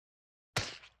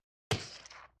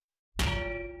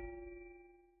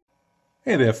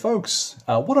Hey there folks,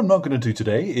 what I'm not going to do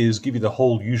today is give you the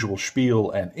whole usual spiel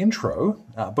and intro,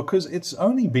 because it's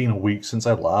only been a week since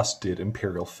I last did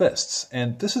Imperial Fists,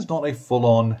 and this is not a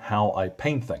full-on how I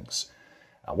paint things.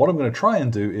 What I'm going to try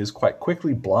and do is quite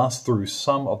quickly blast through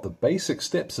some of the basic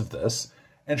steps of this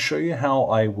and show you how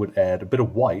I would add a bit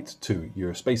of white to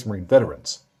your Space Marine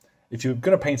veterans. If you're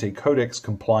going to paint a Codex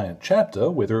compliant chapter,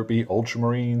 whether it be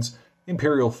Ultramarines,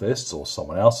 Imperial Fists, or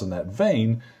someone else in that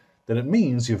vein, then it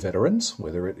means your veterans,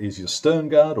 whether it is your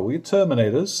Sternguard or your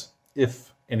Terminators,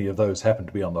 if any of those happen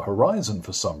to be on the horizon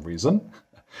for some reason,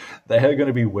 they are going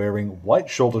to be wearing white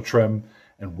shoulder trim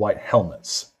and white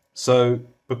helmets. So,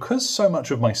 because so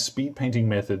much of my speed painting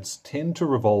methods tend to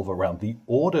revolve around the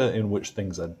order in which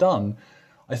things are done,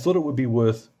 I thought it would be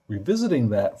worth revisiting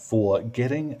that for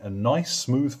getting a nice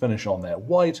smooth finish on that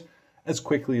white as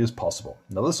quickly as possible.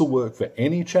 Now this will work for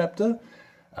any chapter,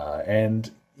 and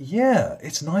yeah,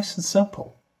 it's nice and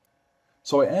simple.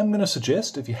 So I am going to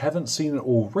suggest, if you haven't seen it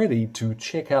already, to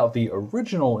check out the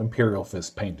original Imperial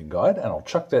Fist painting guide, and I'll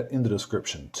chuck that in the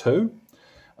description too.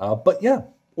 But yeah,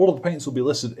 all of the paints will be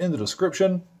listed in the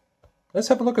description. Let's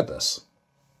have a look at this.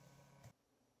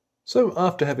 So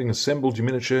after having assembled your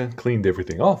miniature, cleaned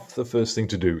everything off, the first thing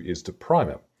to do is to prime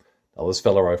it. Now this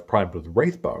fella I've primed with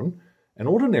Wraithbone, and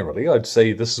ordinarily I'd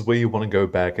say this is where you want to go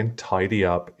back and tidy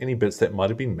up any bits that might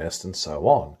have been missed and so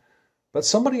on. But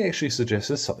somebody actually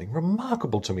suggested something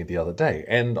remarkable to me the other day,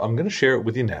 and I'm going to share it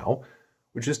with you now,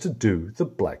 which is to do the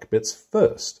black bits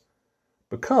first.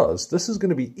 Because this is going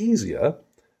to be easier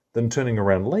than turning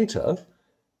around later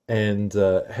and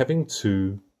having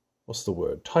to,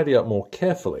 tidy up more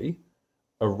carefully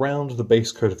around the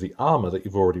base coat of the armor that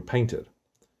you've already painted.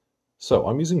 So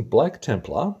I'm using Black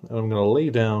Templar, and I'm going to lay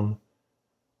down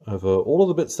over all of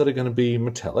the bits that are going to be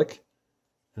metallic,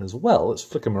 and as well, let's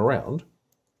flick them around.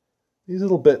 These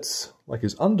little bits, like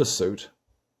his undersuit,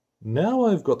 now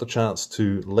I've got the chance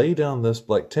to lay down this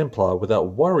Black Templar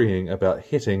without worrying about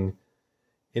hitting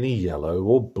any yellow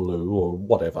or blue or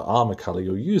whatever armor color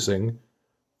you're using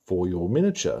for your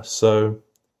miniature. So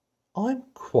I'm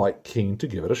quite keen to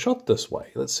give it a shot this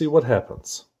way. Let's see what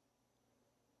happens.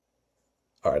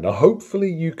 Alright, now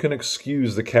hopefully you can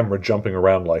excuse the camera jumping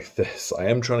around like this. I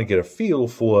am trying to get a feel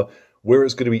for where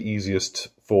it's going to be easiest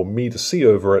for me to see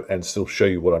over it and still show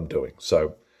you what I'm doing.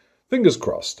 So, fingers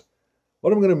crossed.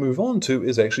 What I'm going to move on to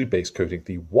is actually base coating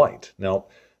the white. Now,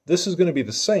 this is going to be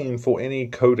the same for any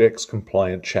Codex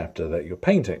compliant chapter that you're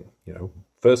painting. You know,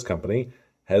 First Company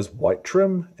has white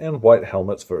trim and white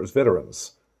helmets for its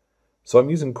veterans. So I'm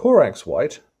using Corax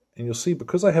white, and you'll see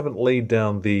because I haven't laid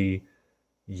down the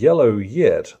yellow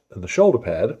yet in the shoulder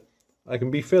pad, I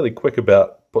can be fairly quick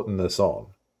about putting this on.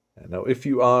 And now if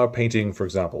you are painting, for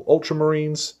example,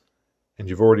 Ultramarines, and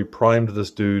you've already primed this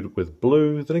dude with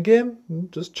blue, then again,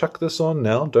 just chuck this on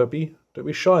now, don't be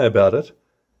shy about it,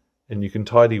 and you can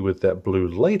tidy with that blue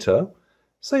later,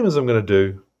 same as I'm going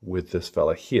to do with this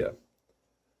fella here.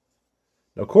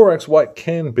 Now Corax white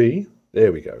can be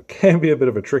a bit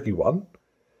of a tricky one.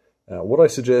 What I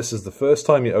suggest is the first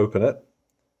time you open it,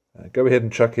 go ahead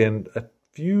and chuck in a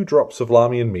few drops of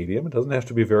Lamian medium. It doesn't have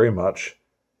to be very much.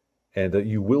 And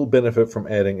you will benefit from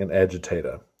adding an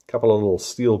agitator. A couple of little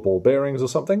steel ball bearings or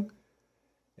something.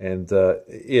 And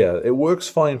yeah, it works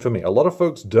fine for me. A lot of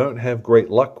folks don't have great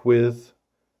luck with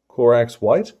Corax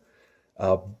white.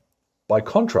 By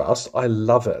contrast, I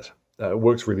love it. It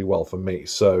works really well for me.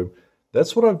 So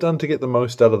that's what I've done to get the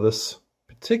most out of this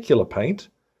particular paint.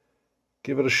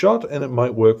 Give it a shot and it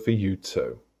might work for you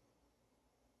too.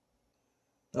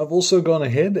 I've also gone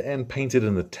ahead and painted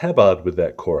in the tabard with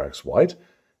that Corax white.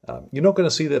 You're not going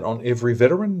to see that on every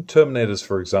veteran. Terminators,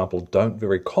 for example, don't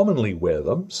very commonly wear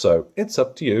them, so it's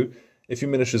up to you. If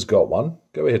your miniature's got one,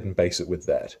 go ahead and base it with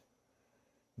that.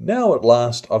 Now at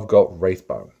last I've got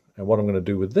Wraithbone, and what I'm going to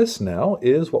do with this now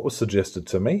is what was suggested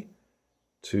to me,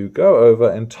 to go over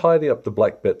and tidy up the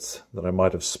black bits that I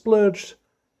might have splurged,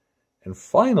 and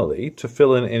finally to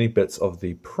fill in any bits of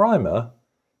the primer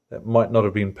that might not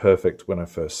have been perfect when I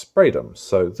first sprayed them.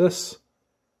 So this,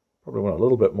 probably want a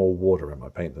little bit more water in my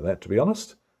paint than that, to be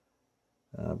honest.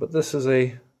 But this is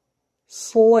a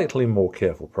slightly more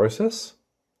careful process,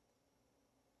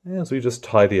 as we just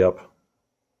tidy up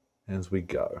as we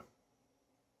go.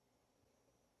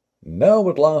 Now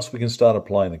at last we can start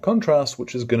applying the contrast,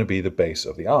 which is going to be the base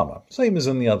of the armor, same as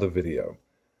in the other video.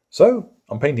 So,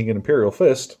 I'm painting an Imperial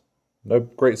Fist. No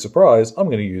great surprise, I'm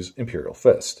going to use Imperial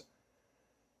Fist.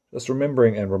 Just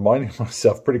remembering and reminding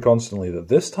myself pretty constantly that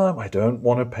this time I don't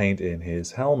want to paint in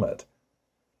his helmet.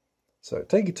 So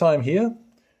take your time here.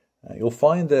 You'll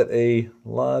find that a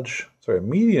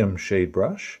medium shade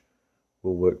brush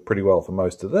will work pretty well for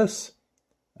most of this.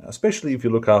 especially if you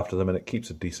look after them and it keeps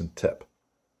a decent tip.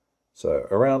 So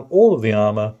around all of the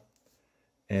armor,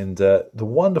 and the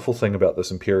wonderful thing about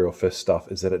this Imperial Fist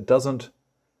stuff is that it doesn't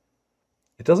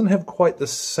have quite the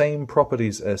same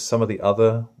properties as some of the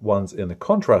other ones in the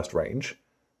contrast range,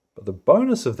 but the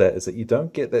bonus of that is that you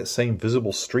don't get that same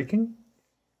visible streaking.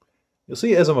 You'll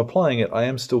see as I'm applying it, I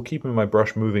am still keeping my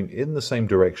brush moving in the same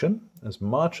direction as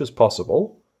much as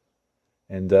possible.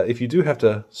 And if you do have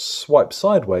to swipe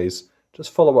sideways,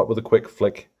 just follow up with a quick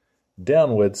flick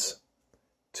downwards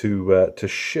to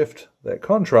shift that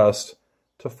contrast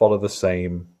to follow the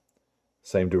same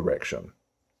direction.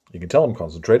 You can tell I'm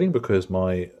concentrating because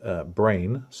my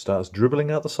brain starts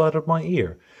dribbling out the side of my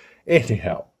ear.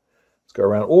 Anyhow, let's go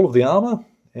around all of the armor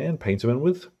and paint them in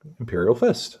with Imperial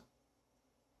Fist.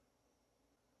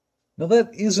 Now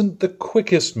that isn't the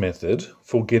quickest method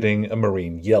for getting a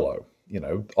marine yellow. You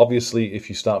know, obviously if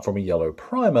you start from a yellow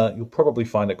primer, you'll probably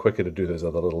find it quicker to do those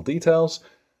other little details,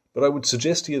 but I would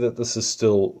suggest to you that this is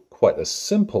still quite a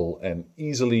simple and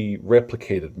easily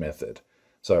replicated method.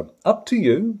 So up to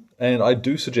you, and I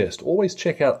do suggest always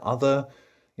check out other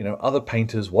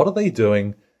painters. What are they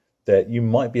doing that you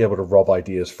might be able to rob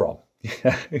ideas from?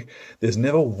 There's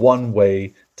never one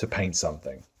way to paint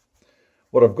something.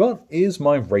 What I've got is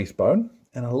my Wraithbone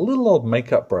and a little old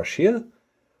makeup brush here.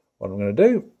 What I'm going to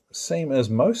do, same as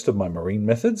most of my marine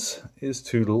methods, is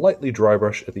to lightly dry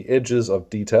brush at the edges of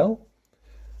detail.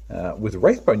 With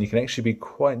Wraithbone, you can actually be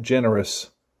quite generous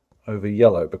over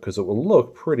yellow because it will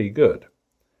look pretty good.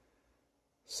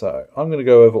 So I'm going to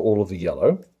go over all of the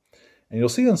yellow. And you'll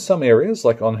see in some areas,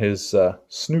 like on his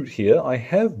snoot here, I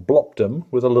have blopped him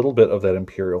with a little bit of that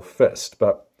Imperial Fist,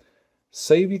 but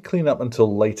save your cleanup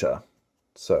until later.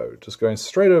 So just going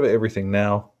straight over everything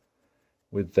now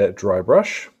with that dry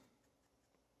brush.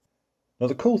 Now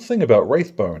the cool thing about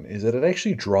Wraithbone is that it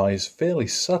actually dries fairly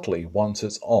subtly once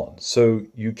it's on, so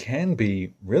you can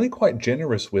be really quite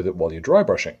generous with it while you're dry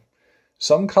brushing.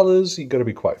 Some colors you've got to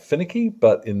be quite finicky,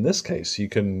 but in this case you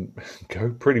can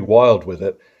go pretty wild with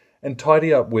it and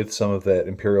tidy up with some of that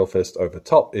Imperial Fist over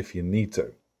top if you need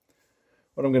to.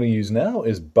 What I'm going to use now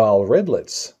is Baal Red.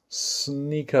 Let's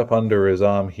sneak up under his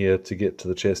arm here to get to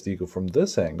the chest eagle from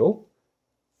this angle.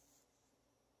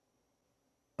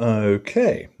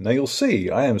 Okay, now you'll see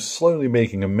I am slowly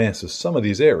making a mess of some of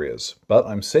these areas, but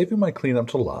I'm saving my cleanup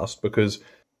to last because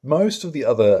most of the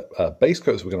other base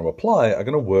coats we're going to apply are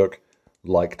going to work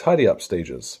like tidy up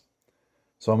stages.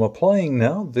 So I'm applying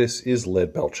now, this is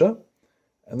Lead Belcher,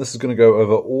 and this is going to go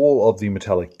over all of the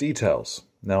metallic details.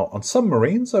 Now, on some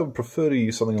marines, I would prefer to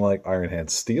use something like Iron Hand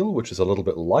Steel, which is a little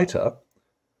bit lighter.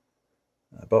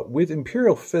 But with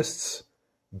Imperial Fists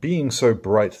being so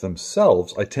bright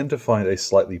themselves, I tend to find a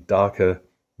slightly darker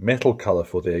metal color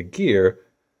for their gear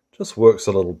just works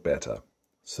a little better.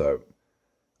 So,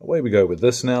 away we go with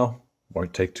this now.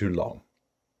 Won't take too long.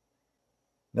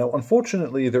 Now,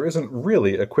 unfortunately, there isn't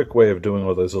really a quick way of doing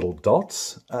all those little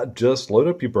dots. Just load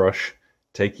up your brush,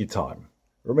 take your time.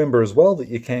 Remember as well that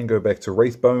you can go back to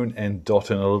Wraithbone and dot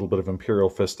in a little bit of Imperial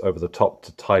Fist over the top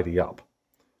to tidy up.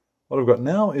 What I've got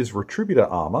now is Retributor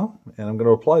Armor, and I'm going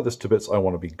to apply this to bits I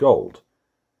want to be gold.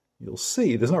 You'll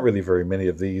see there's not really very many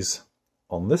of these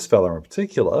on this fella in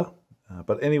particular,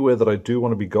 but anywhere that I do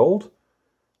want to be gold,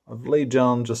 I've laid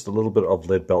down just a little bit of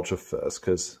Lead Belcher first,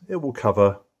 because it will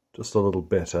cover just a little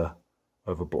better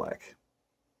over black.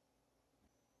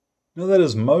 Now that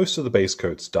is most of the base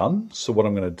coats done, so what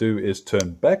I'm going to do is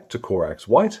turn back to Corax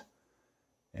White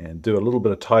and do a little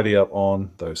bit of tidy up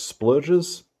on those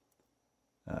splurges.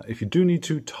 If you do need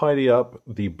to tidy up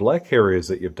the black areas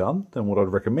that you've done, then what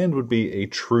I'd recommend would be a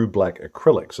true black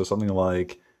acrylic, so something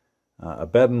like a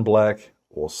Baden Black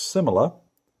or similar.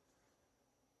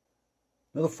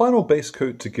 Now the final base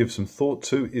coat to give some thought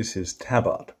to is his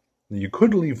tabard. Now you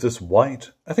could leave this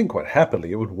white, I think quite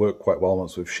happily, it would work quite well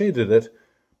once we've shaded it.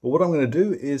 But what I'm going to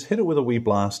do is hit it with a wee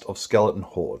blast of Skeleton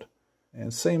Horde.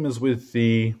 And same as with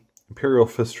the Imperial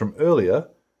Fist from earlier,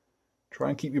 try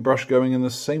and keep your brush going in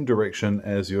the same direction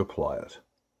as you apply it.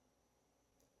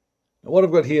 Now what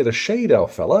I've got here to shade our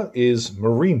fella is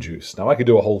Marine Juice. Now I could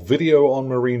do a whole video on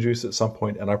Marine Juice at some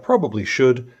point, and I probably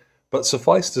should, but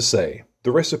suffice to say,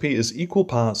 the recipe is equal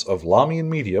parts of Lahmian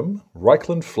Medium,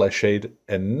 Reichland Fleshshade,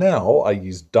 and now I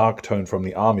use Dark Tone from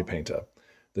the Army Painter.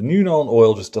 The new Nuln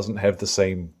oil just doesn't have the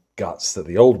same guts that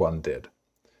the old one did.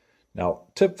 Now,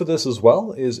 tip for this as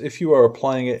well is if you are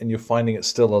applying it and you're finding it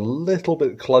still a little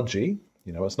bit kludgy,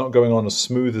 you know, it's not going on as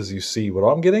smooth as you see what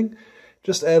I'm getting,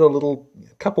 just add a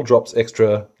couple drops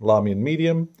extra Lahmian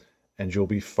Medium and you'll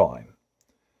be fine.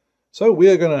 So we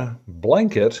are going to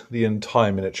blanket the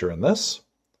entire miniature in this.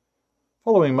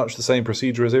 following much the same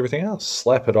procedure as everything else.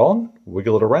 Slap it on,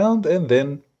 wiggle it around, and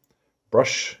then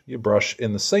brush your brush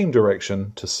in the same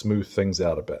direction to smooth things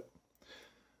out a bit.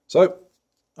 So,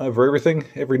 over everything,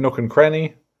 every nook and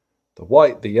cranny, the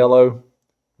white, the yellow,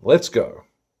 let's go.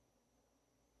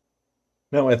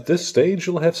 Now at this stage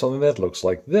you'll have something that looks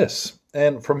like this,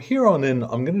 and from here on in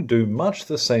I'm going to do much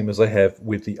the same as I have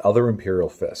with the other Imperial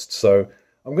Fist, so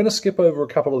I'm going to skip over a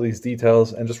couple of these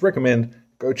details and just recommend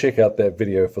go check out that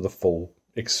video for the full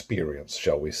experience,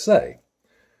 shall we say.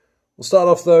 We'll start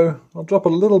off though, I'll drop a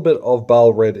little bit of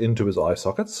Bile Red into his eye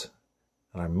sockets,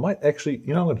 and I might actually,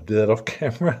 I'm going to do that off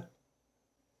camera.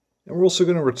 And we're also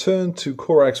going to return to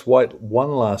Corax White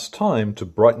one last time to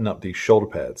brighten up these shoulder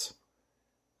pads.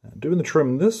 And doing the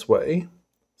trim this way,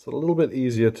 it's a little bit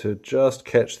easier to just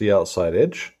catch the outside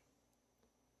edge.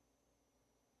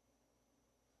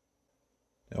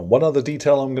 Now one other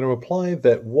detail I'm going to apply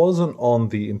that wasn't on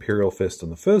the Imperial Fist in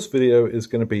the first video is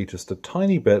going to be just a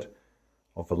tiny bit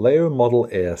of Vallejo Model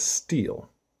Air Steel.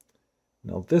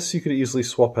 Now this you could easily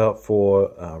swap out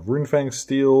for Runefang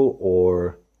Steel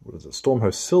or what is it,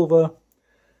 Stormhost Silver.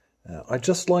 I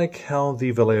just like how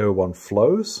the Vallejo one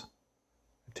flows.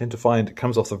 I tend to find it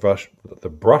comes off the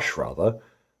brush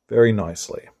very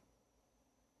nicely.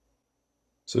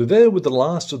 So there with the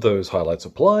last of those highlights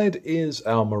applied is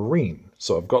our Marine.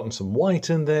 So I've gotten some white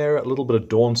in there, a little bit of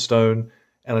Dawnstone,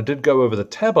 and I did go over the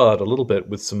tabard a little bit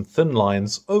with some thin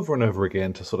lines over and over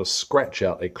again to sort of scratch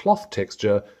out a cloth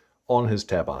texture on his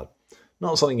tabard.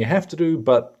 Not something you have to do,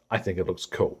 but I think it looks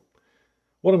cool.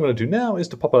 What I'm going to do now is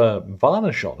to pop a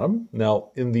varnish on him. Now,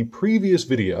 in the previous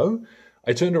video,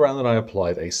 I turned around and I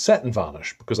applied a satin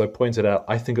varnish because I pointed out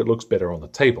I think it looks better on the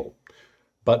table.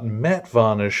 But matte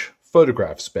varnish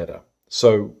photographs better.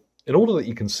 So in order that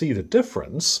you can see the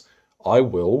difference, I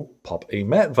will pop a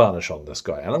matte varnish on this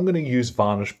guy. And I'm going to use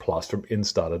Varnish Plus from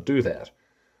Instar to do that.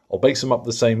 I'll base him up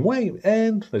the same way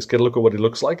and let's get a look at what he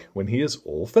looks like when he is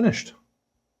all finished.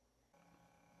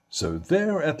 So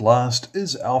there at last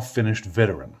is our finished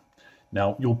veteran.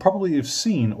 Now you'll probably have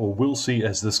seen or will see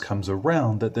as this comes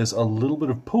around that there's a little bit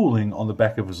of pooling on the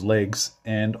back of his legs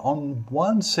and on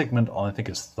one segment on I think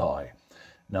his thigh.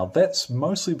 Now that's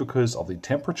mostly because of the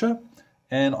temperature,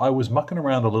 and I was mucking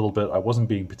around a little bit. I wasn't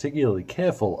being particularly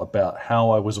careful about how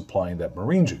I was applying that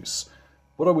marine juice.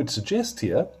 What I would suggest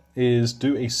here is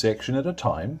do a section at a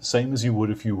time, same as you would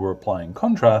if you were applying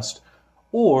contrast,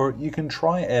 or you can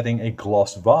try adding a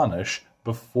gloss varnish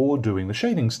before doing the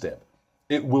shading step.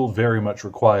 It will very much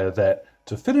require that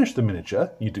to finish the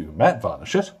miniature, you do matte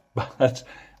varnish it, but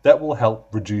that will help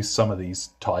reduce some of these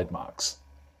tide marks.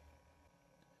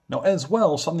 Now as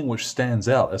well, something which stands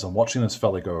out as I'm watching this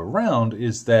fella go around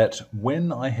is that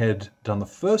when I had done the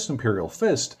first Imperial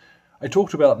Fist, I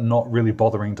talked about not really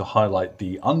bothering to highlight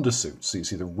the undersuit, so you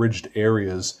see the ridged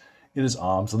areas in his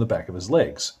arms and the back of his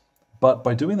legs. But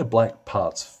by doing the black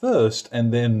parts first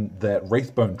and then that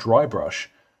Wraithbone dry brush,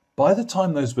 by the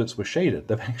time those bits were shaded,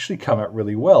 they've actually come out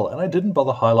really well, and I didn't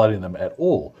bother highlighting them at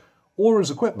all, or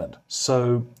as equipment.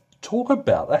 So talk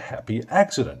about a happy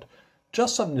accident.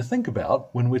 Just something to think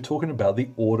about when we're talking about the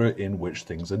order in which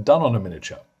things are done on a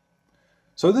miniature.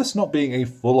 So this not being a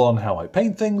full-on how I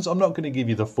paint things, I'm not going to give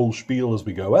you the full spiel as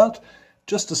we go out,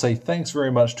 just to say thanks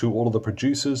very much to all of the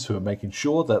producers who are making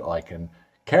sure that I can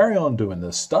carry on doing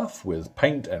this stuff with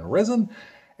paint and resin,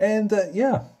 and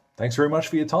yeah, thanks very much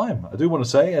for your time. I do want to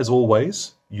say, as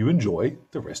always, you enjoy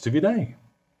the rest of your day.